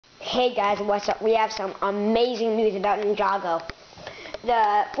Hey guys, what's up? We have some amazing news about Ninjago.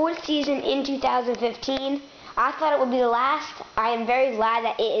 The 4th season in 2015, I thought it would be the last. I am very glad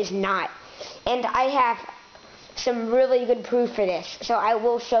that it is not. And I have some really good proof for this, so I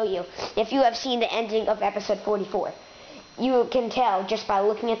will show you. If you have seen the ending of episode 44, you can tell just by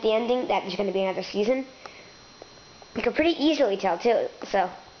looking at the ending that there's going to be another season. You can pretty easily tell too, so.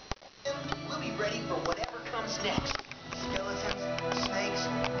 We'll be ready for whatever comes next. Skeletons, snakes,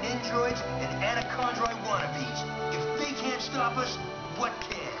 ninjroids, and anachondroid wannabes. If they can't stop us, what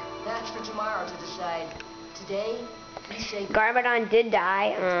can? That's for tomorrow to decide. Today, we say... Garbodon did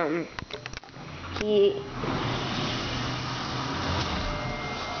die. Did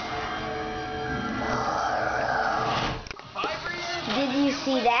you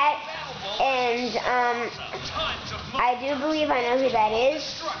see that? And, I do believe I know who that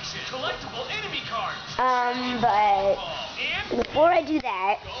is. But before I do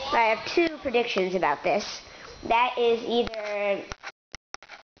that, I have two predictions about this. That is either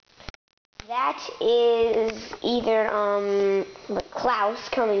Klaus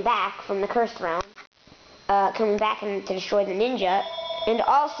coming back from the cursed realm, coming back to destroy the ninja, and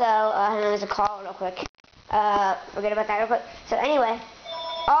also, hang on, there's a call real quick. Forget about that real quick. So anyway,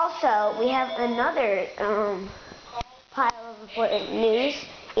 also we have another pile of important news.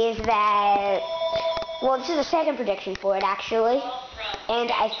 Is that, well, this is the second prediction for it actually,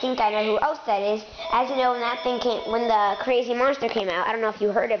 and I think I know who else that is. As you know, when the crazy monster came out, I don't know if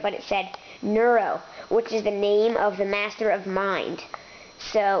you heard it, but it said Neuro, which is the name of the Master of Mind.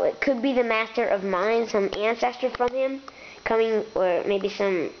 So it could be the Master of Mind, some ancestor from him coming, or maybe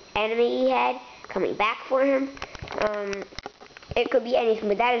some enemy he had coming back for him. It could be anything,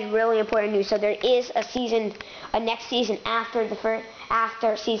 but that is really important news. So there is a next season after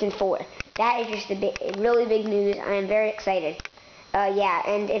season 4. That is just really big news. I am very excited. Yeah,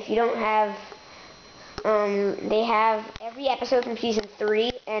 and if you don't have, they have every episode from season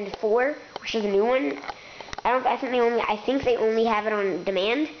 3 and 4, which is a new one. I think they only have it on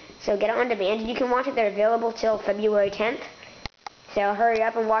demand. So get it on demand. You can watch it. They're available till February 10th. So hurry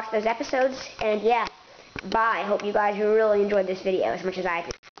up and watch those episodes. And yeah. Bye. Hope you guys really enjoyed this video as much as I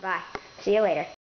did. Bye. See you later.